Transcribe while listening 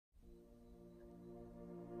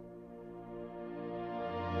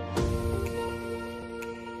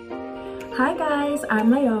Hi guys, I'm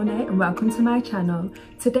Layonie and welcome to my channel.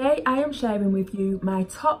 Today I am sharing with you my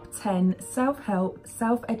top 10 self-help,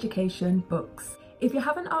 self-education books. If you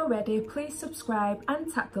haven't already, please subscribe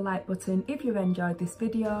and tap the like button if you enjoyed this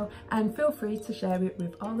video, and feel free to share it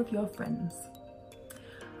with all of your friends.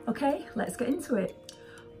 Okay, let's get into it.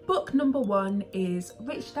 Book number 1 is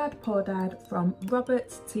Rich Dad Poor Dad from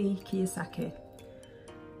Robert T. Kiyosaki.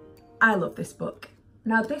 I love this book.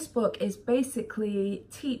 Now this book is basically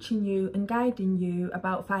teaching you and guiding you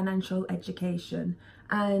about financial education,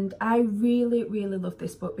 and I really love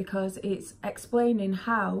this book because it's explaining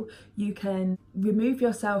how you can remove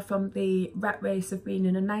yourself from the rat race of being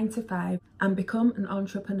in a 9 to 5 and become an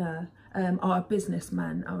entrepreneur or a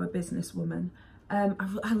businessman or a businesswoman.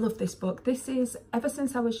 I love this book. This is, ever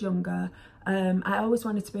since I was younger, I always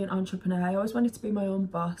wanted to be an entrepreneur. I always wanted to be my own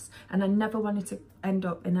boss, and I never wanted to end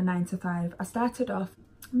up in a 9 to 5. I started off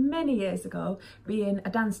many years ago being a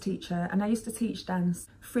dance teacher, and I used to teach dance,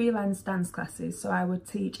 freelance dance classes. So I would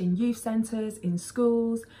teach in youth centres, in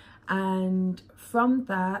schools, and from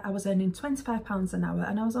that I was earning £25 an hour,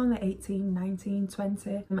 and I was only 18, 19,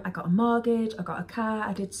 20. I got a mortgage, I got a car,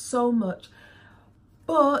 I did so much.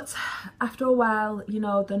 But after a while, you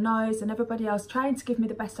know, the noise and everybody else trying to give me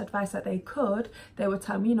the best advice that they could, they would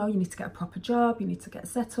tell me, you know, you need to get a proper job, you need to get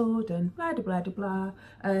settled and blah, blah, blah, blah.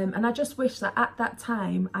 And I just wish that at that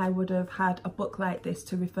time I would have had a book like this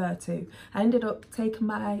to refer to. I ended up taking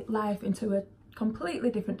my life into a completely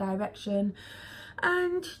different direction.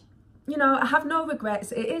 And, you know, I have no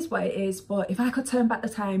regrets. It is what it is. But if I could turn back the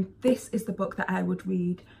time, this is the book that I would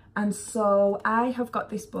read. And so I have got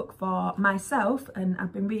this book for myself, and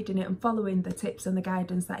I've been reading it and following the tips and the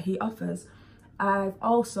guidance that he offers. I've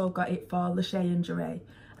also got it for Layonie Jae.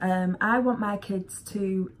 I want my kids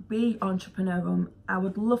to be entrepreneurial. I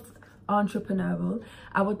would love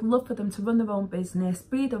for them to run their own business,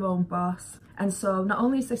 be their own boss. And so not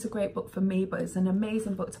only is this a great book for me, but it's an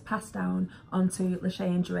amazing book to pass down onto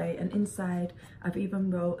Layonie Jae. And inside I've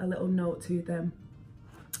even wrote a little note to them,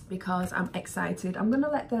 because I'm excited. I'm going to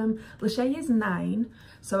let them, Layonie is 9,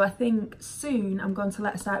 so I think soon I'm going to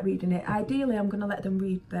let her start reading it. Ideally, I'm going to let them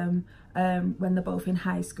read them when they're both in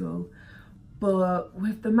high school. But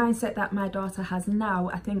with the mindset that my daughter has now,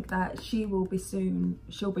 I think that she'll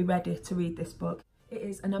be ready to read this book. It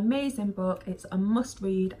is an amazing book. It's a must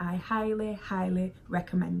read. I highly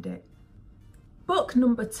recommend it. Book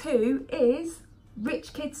number 2 is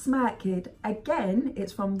Rich Kid, Smart Kid. Again,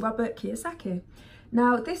 it's from Robert Kiyosaki.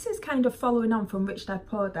 Now, this is kind of following on from Rich Dad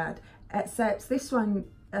Poor Dad, except this one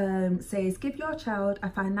says, give your child a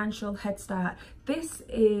financial head start. This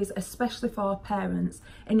is especially for parents,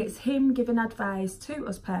 and it's him giving advice to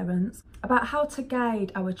us parents about how to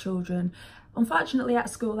guide our children. Unfortunately, at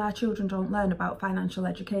school, our children don't learn about financial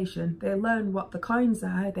education. They learn what the coins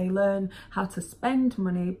are, they learn how to spend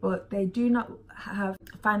money, but they do not have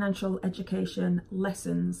financial education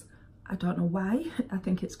lessons. I don't know why. I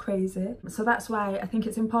think it's crazy. So that's why I think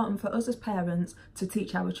it's important for us as parents to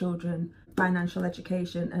teach our children financial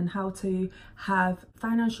education and how to have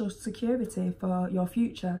financial security for your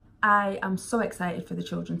future. I am so excited for the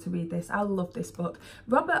children to read this. I love this book.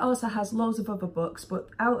 Robert also has loads of other books, but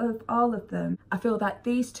out of all of them, I feel that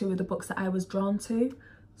these two are the books that I was drawn to.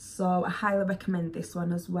 So I highly recommend this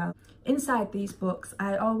one as well. Inside these books,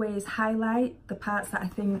 I always highlight the parts that I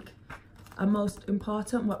think are most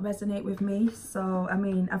important, what resonate with me. So I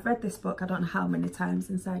mean, I've read this book I don't know how many times.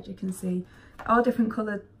 Inside you can see all different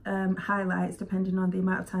coloured highlights depending on the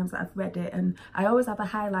amount of times that I've read it, and I always have a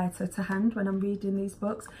highlighter to hand when I'm reading these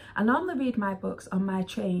books. I normally read my books on my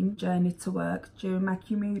train journey to work, during my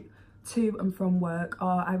commute to and from work,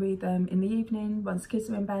 or I read them in the evening once the kids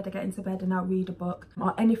are in bed. I get into bed and I'll read a book,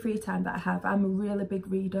 or any free time that I have. I'm a really big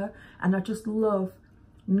reader, and I just love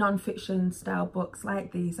non-fiction style books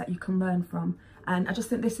like these that you can learn from. And I just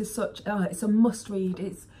think this is such it's a must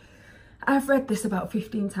read. I've read this about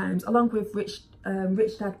 15 times, along with Rich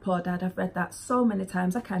Dad Poor Dad. I've read that so many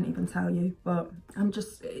times I can't even tell you, but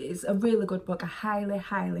it's a really good book. I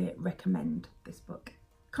highly recommend this book.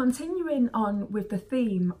 Continuing on with the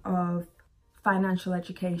theme of financial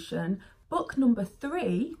education, book number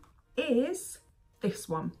 3 is this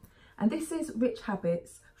one, and this is Rich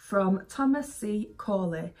Habits from Thomas C.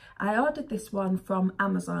 Corley. I ordered this one from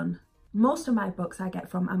Amazon. Most of my books I get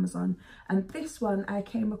from Amazon, and this one I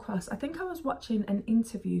came across, I think I was watching an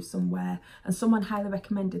interview somewhere and someone highly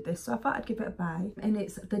recommended this, so I thought I'd give it a buy. And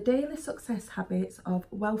it's The Daily Success Habits of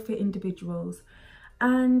Wealthy Individuals.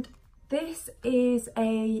 And this is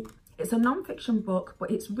it's a non-fiction book, but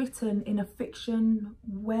it's written in a fiction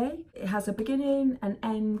way. It has a beginning, an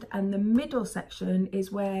end, and the middle section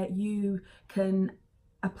is where you can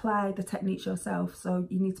apply the techniques yourself. So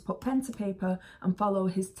you need to put pen to paper and follow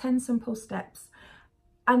his 10 simple steps.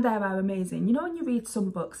 And they are amazing. You know, when you read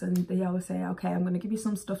some books and they always say, okay, I'm going to give you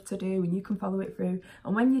some stuff to do and you can follow it through.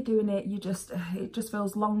 And when you're doing it, it just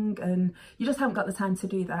feels long and you just haven't got the time to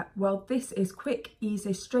do that. Well, this is quick,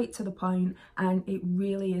 easy, straight to the point, and it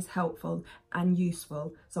really is helpful and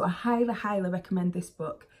useful. So I highly, highly recommend this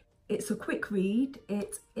book. It's a quick read.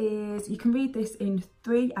 You can read this in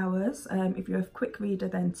 3 hours. If you're a quick reader,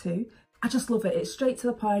 then 2. I just love it. It's straight to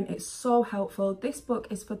the point. It's so helpful. This book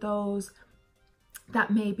is for those that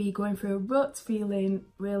may be going through a rut, feeling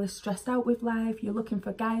really stressed out with life, you're looking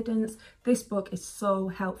for guidance. This book is so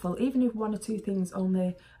helpful. Even if 1 or 2 things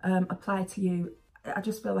only apply to you, I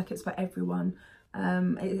just feel like it's for everyone.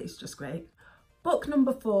 It's just great. Book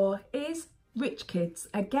number 4 is Rich Kids,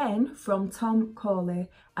 again from Tom Corley.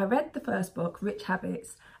 I read the first book, Rich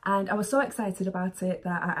Habits, and I was so excited about it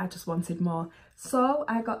that I just wanted more. So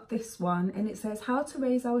I got this one, and it says how to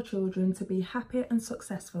raise our children to be happy and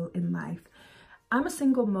successful in life. I'm a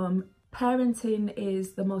single mum. Parenting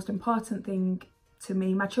is the most important thing to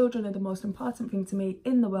me. My children are the most important thing to me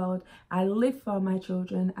in the world. I live for my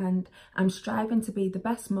children and I'm striving to be the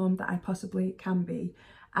best mum that I possibly can be.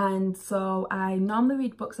 And so I normally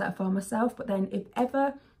read books that are for myself, but then if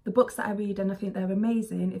ever the books that I read and I think they're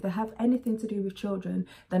amazing, if they have anything to do with children,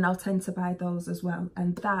 then I'll tend to buy those as well.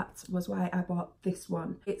 And that was why I bought this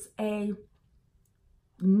one. It's a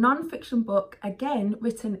non-fiction book, again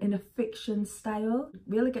written in a fiction style.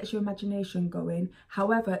 Really gets your imagination going.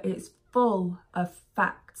 However, it's full of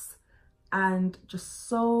facts and just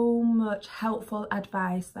so much helpful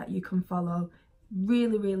advice that you can follow.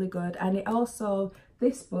 Really, really good. And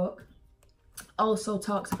this book also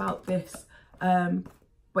talks about this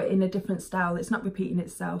but in a different style. It's not repeating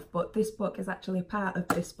itself, but this book is actually part of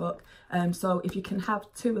this book. So if you can have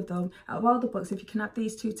 2 of them, out of all the books, if you can have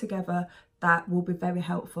these 2 together, that will be very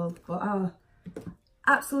helpful. But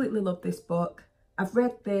absolutely love this book. I've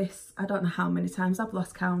read this, I don't know how many times, I've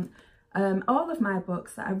lost count. All of my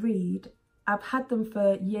books that I read, I've had them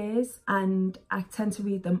for years and I tend to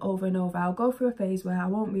read them over and over. I'll go through a phase where I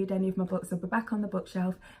won't read any of my books, they'll be back on the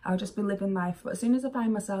bookshelf, I'll just be living life. But as soon as I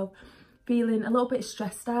find myself feeling a little bit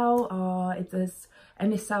stressed out, or if there's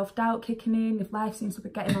any self-doubt kicking in, if life seems to be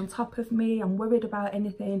getting on top of me, I'm worried about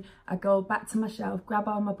anything, I go back to my shelf, grab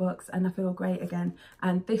all my books and I feel great again.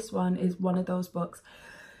 And this one is one of those books.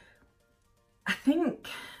 I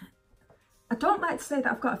don't like to say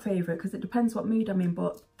that I've got a favourite because it depends what mood I'm in,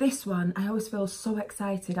 but this one, I always feel so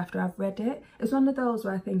excited after I've read it. It's one of those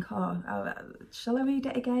where I think, shall I read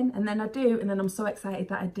it again? And then I do, and then I'm so excited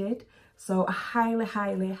that I did. So I highly,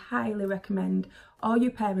 highly, highly recommend all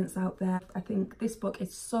you parents out there. I think this book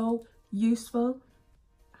is so useful.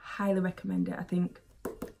 Highly recommend it. I think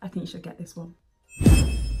you should get this one.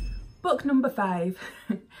 Book number 5.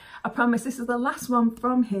 I promise this is the last one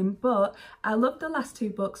from him, but I love the last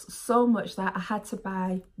 2 books so much that I had to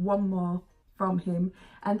buy one more from him.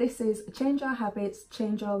 And this is Change Your Habits,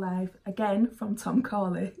 Change Your Life, again from Tom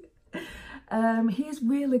Corley. He is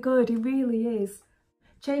really good, he really is.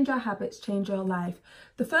 Change Your Habits, Change Your Life.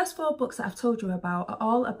 The first 4 books that I've told you about are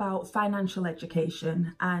all about financial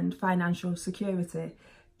education and financial security.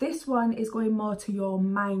 This one is going more to your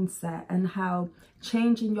mindset and how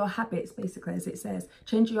changing your habits, basically, as it says,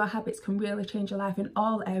 changing your habits can really change your life in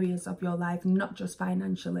all areas of your life, not just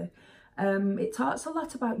financially. It talks a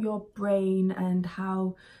lot about your brain and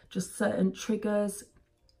how just certain triggers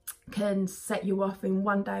can set you off in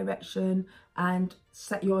one direction and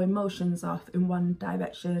set your emotions off in one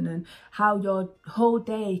direction, and how your whole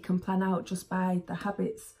day can plan out just by the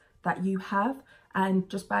habits that you have, and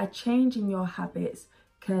just by changing your habits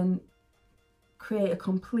can create a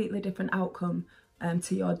completely different outcome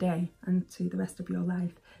to your day and to the rest of your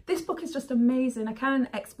life. This book is just amazing. I can't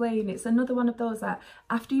explain. It's another one of those that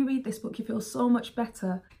after you read this book you feel so much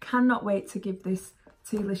better. Cannot wait to give this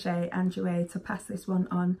to Layonie and Jae to pass this one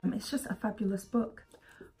on. It's just a fabulous book.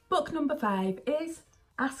 Book number 5 is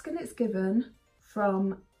Ask and It's Given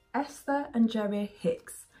from Esther and Jerry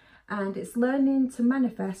Hicks. And it's learning to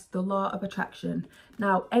manifest the law of attraction.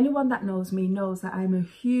 Now, anyone that knows me knows that I'm a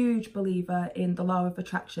huge believer in the law of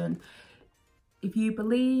attraction. If you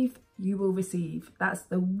believe, you will receive. That's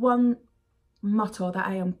the one motto that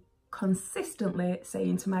I am consistently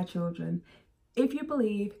saying to my children. If you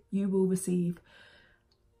believe, you will receive.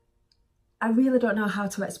 I really don't know how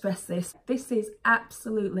to express this. This is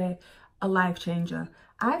absolutely a life changer.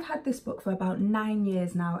 I've had this book for about 9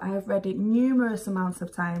 years now. I have read it numerous amounts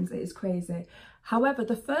of times. It is crazy. However,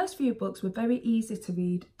 the first few books were very easy to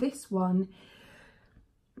read. This one,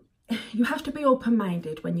 you have to be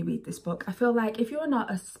open-minded when you read this book. I feel like if you're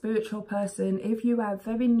not a spiritual person, if you are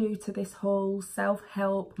very new to this whole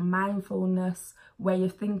self-help, mindfulness way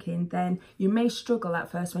of thinking, then you may struggle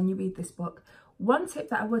at first when you read this book. One tip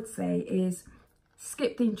that I would say is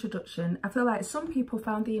skip the introduction. I feel like some people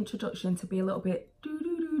found the introduction to be a little bit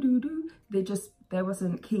they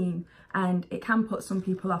wasn't keen, and it can put some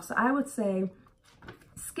people off. So I would say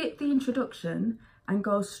skip the introduction and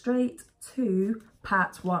go straight to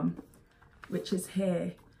part 1, which is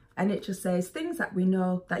here, and it just says things that we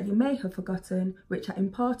know that you may have forgotten which are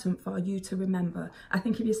important for you to remember. I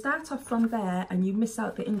think if you start off from there and you miss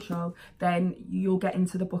out the intro, then you'll get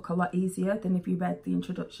into the book a lot easier than if you read the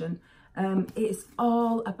introduction. It's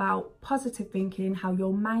all about positive thinking, how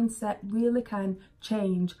your mindset really can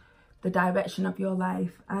change the direction of your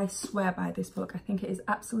life. I swear by this book. I think it is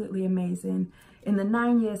absolutely amazing. In the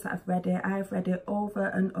 9 years that I've read it over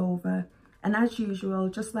and over. And as usual,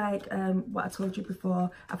 just like what I told you before,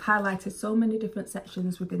 I've highlighted so many different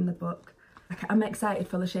sections within the book. I'm excited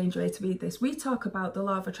for Layonie Jae to read this. We talk about the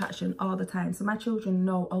law of attraction all the time, so my children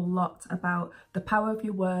know a lot about the power of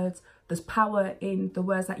your words. There's power in the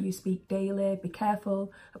words that you speak daily. Be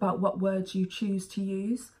careful about what words you choose to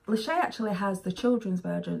use. Layonie actually has the children's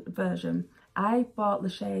version. I bought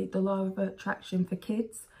Layonie The Law of Attraction for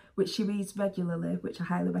Kids, which she reads regularly, which I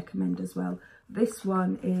highly recommend as well. This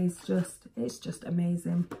one is it's just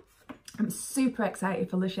amazing. I'm super excited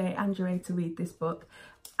for Layonie and Jae to read this book.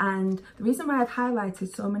 And the reason why I've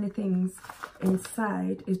highlighted so many things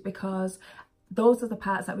inside is because those are the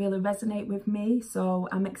parts that really resonate with me. So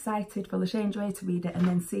I'm excited for Layonie Jae to read it and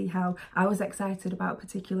then see how I was excited about a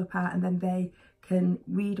particular part, and then they can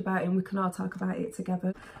read about it and we can all talk about it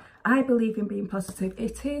together. I believe in being positive.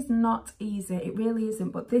 It is not easy, it really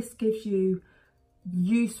isn't, but this gives you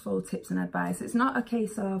useful tips and advice. It's not a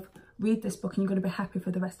case of read this book and you're going to be happy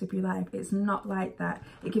for the rest of your life. It's not like that.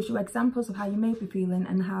 It gives you examples of how you may be feeling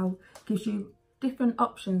and how it gives you different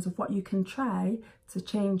options of what you can try to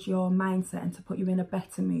change your mindset and to put you in a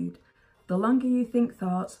better mood. The longer you think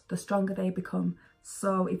thoughts, the stronger they become.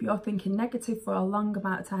 So if you're thinking negative for a long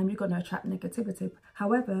amount of time, you're going to attract negativity.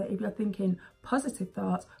 However, if you're thinking positive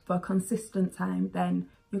thoughts for a consistent time, then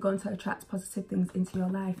you're going to attract positive things into your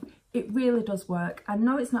life. It really does work. I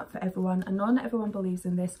know it's not for everyone. I know not everyone believes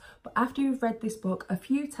in this, but after you've read this book a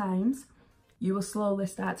few times, you will slowly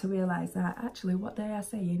start to realise that actually what they are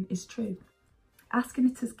saying is true. Asking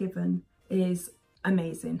It Is Given is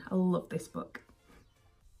amazing. I love this book.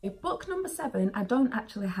 Book number 7, I don't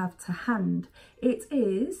actually have to hand. It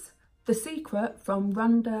is The Secret from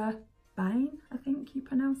Rhonda Byrne, I think you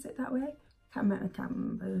pronounce it that way. I can't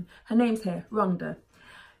remember. Her name's here, Rhonda.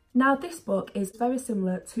 Now this book is very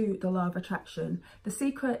similar to The Law of Attraction. The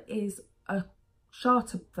Secret is a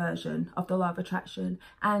shorter version of The Law of Attraction,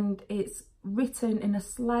 and it's written in a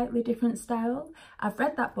slightly different style. I've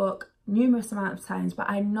read that book numerous amount of times, but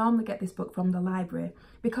I normally get this book from the library.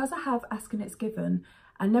 Because I have Asking It's Given,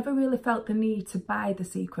 I never really felt the need to buy The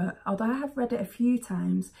Secret. Although I have read it a few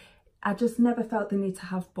times, I just never felt the need to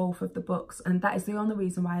have both of the books, and that is the only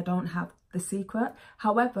reason why I don't have The Secret.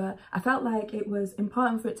 However, I felt like it was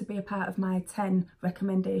important for it to be a part of my 10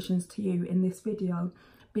 recommendations to you in this video,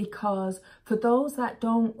 because for those that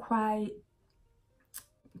don't quite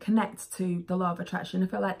connect to the law of attraction, I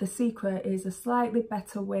feel like The Secret is a slightly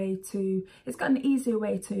better way to, it's got an easier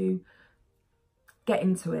way to get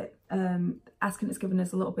into it. Asking It's Given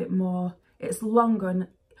is a little bit more, it's longer, and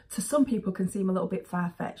to some people can seem a little bit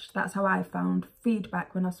far-fetched. That's how I found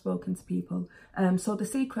feedback when I've spoken to people. So The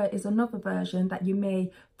Secret is another version that you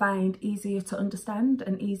may find easier to understand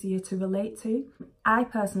and easier to relate to. I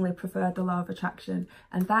personally prefer The Law of Attraction,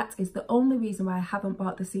 and that is the only reason why I haven't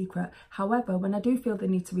bought The Secret. However, when I do feel the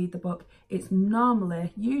need to read the book, it's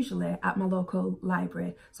usually at my local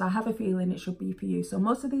library. So I have a feeling it should be for you. So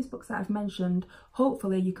most of these books that I've mentioned,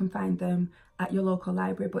 hopefully you can find them at your local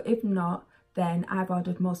library, but if not, then I've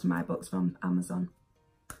ordered most of my books from Amazon.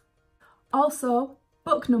 Also,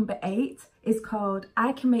 book number 8 is called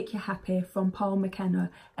I Can Make You Happy from Paul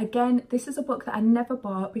McKenna. Again, this is a book that I never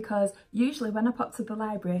bought because usually when I pop to the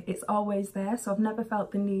library, it's always there. So I've never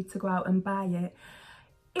felt the need to go out and buy it.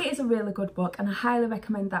 It is a really good book and I highly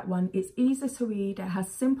recommend that one. It's easy to read, it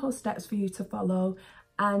has simple steps for you to follow,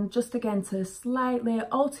 and just again to slightly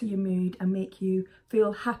alter your mood and make you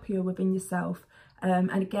feel happier within yourself.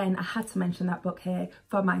 And again, I had to mention that book here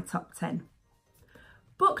for my top 10.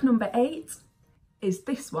 Book number 8 is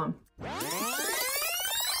this one.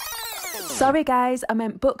 Sorry guys, I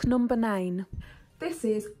meant book number 9. This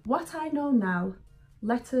is What I Know Now,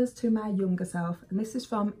 Letters to My Younger Self. And this is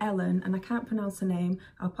from Ellen, and I can't pronounce her name.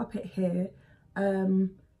 I'll pop it here.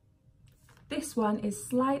 This one is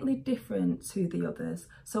slightly different to the others.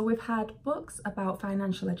 So we've had books about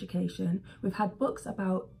financial education, we've had books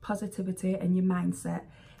about positivity and your mindset.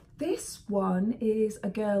 This one is a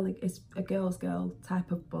girl's girl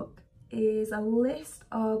type of book. It is a list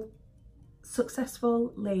of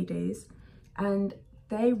successful ladies and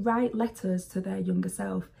they write letters to their younger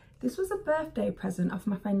self. This was a birthday present of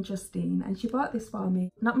my friend Justine, and she bought this for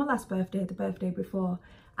me, not my last birthday, the birthday before.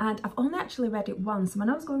 And I've only actually read it once. When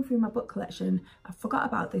I was going through my book collection, I forgot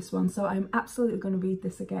about this one, so I'm absolutely going to read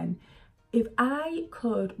this again. If I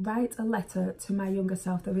could write a letter to my younger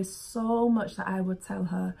self, there is so much that I would tell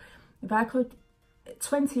her. If I could,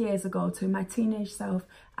 20 years ago, to my teenage self,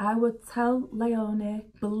 I would tell Layonie,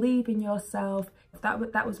 believe in yourself.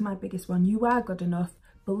 That was my biggest one. You are good enough.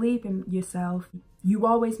 Believe in yourself. You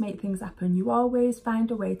always make things happen. You always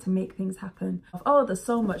find a way to make things happen. Oh, there's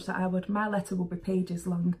so much that my letter will be pages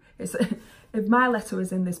long. If my letter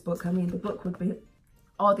was in this book, I mean, the book would be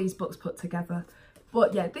all these books put together.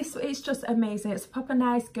 But yeah, it's just amazing. It's a proper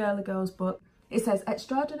nice girly girls book. It says,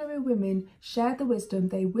 extraordinary women share the wisdom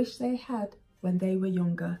they wish they had when they were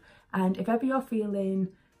younger. And if ever you're feeling,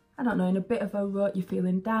 I don't know, in a bit of a rut, you're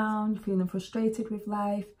feeling down, you're feeling frustrated with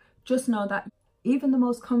life, just know that even the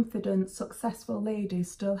most confident, successful ladies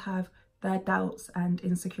still have their doubts and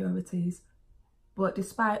insecurities. But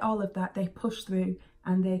despite all of that, they push through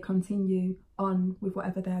and they continue on with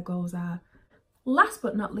whatever their goals are. Last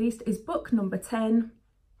but not least is book number 10,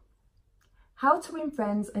 How to Win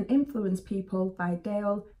Friends and Influence People by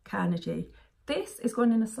Dale Carnegie. This is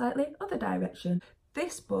going in a slightly other direction.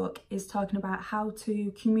 This book is talking about how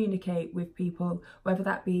to communicate with people, whether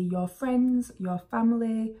that be your friends, your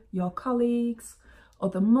family, your colleagues,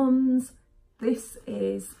 other mums. This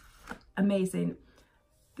is amazing.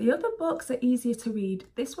 The other books are easier to read.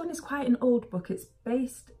 This one is quite an old book. It's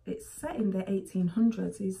set in the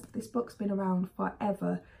 1800s. This book's been around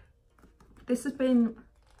forever. This has been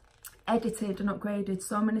edited and upgraded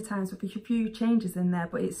so many times with a few changes in there,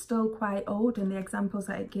 but it's still quite old, and the examples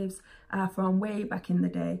that it gives are from way back in the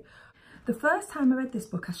day. The first time I read this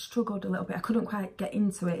book, I struggled a little bit. I couldn't quite get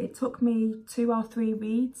into it. It took me 2 or 3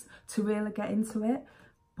 reads to really get into it.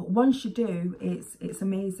 But once you do, it's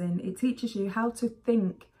amazing. It teaches you how to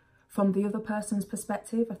think from the other person's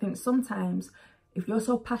perspective. I think sometimes if you're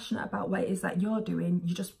so passionate about what it is that you're doing,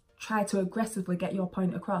 you just try to aggressively get your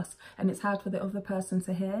point across, and it's hard for the other person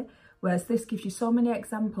to hear. Whereas this gives you so many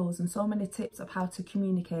examples and so many tips of how to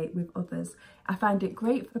communicate with others. I find it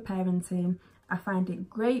great for parenting. I find it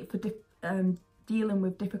great for dealing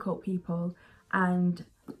with difficult people. And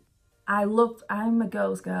I'm a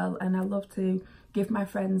girl's girl, and I love to give my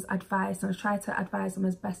friends advice, and I try to advise them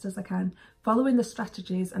as best as I can. Following the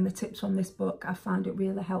strategies and the tips from this book, I found it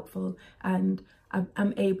really helpful, and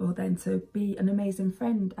I'm able then to be an amazing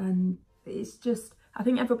friend. And it's just, I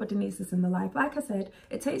think everybody needs this in their life. Like I said,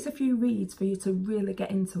 it takes a few reads for you to really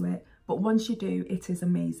get into it, but once you do, it is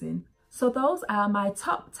amazing. So those are my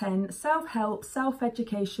top 10 self-help,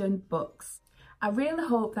 self-education books. I really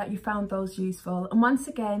hope that you found those useful, and once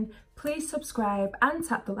again, please subscribe and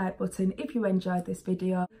tap the like button if you enjoyed this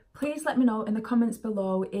video. Please let me know in the comments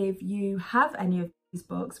below if you have any of these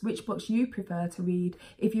books, which books you prefer to read.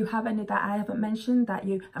 If you have any that I haven't mentioned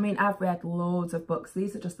I mean, I've read loads of books.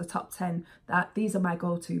 These are just the top 10. These are my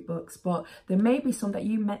go-to books, but there may be some that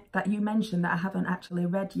you mentioned that I haven't actually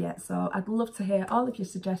read yet. So I'd love to hear all of your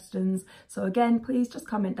suggestions. So again, please just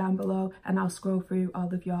comment down below and I'll scroll through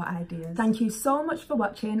all of your ideas. Thank you so much for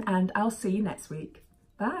watching, and I'll see you next week.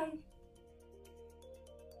 Bye.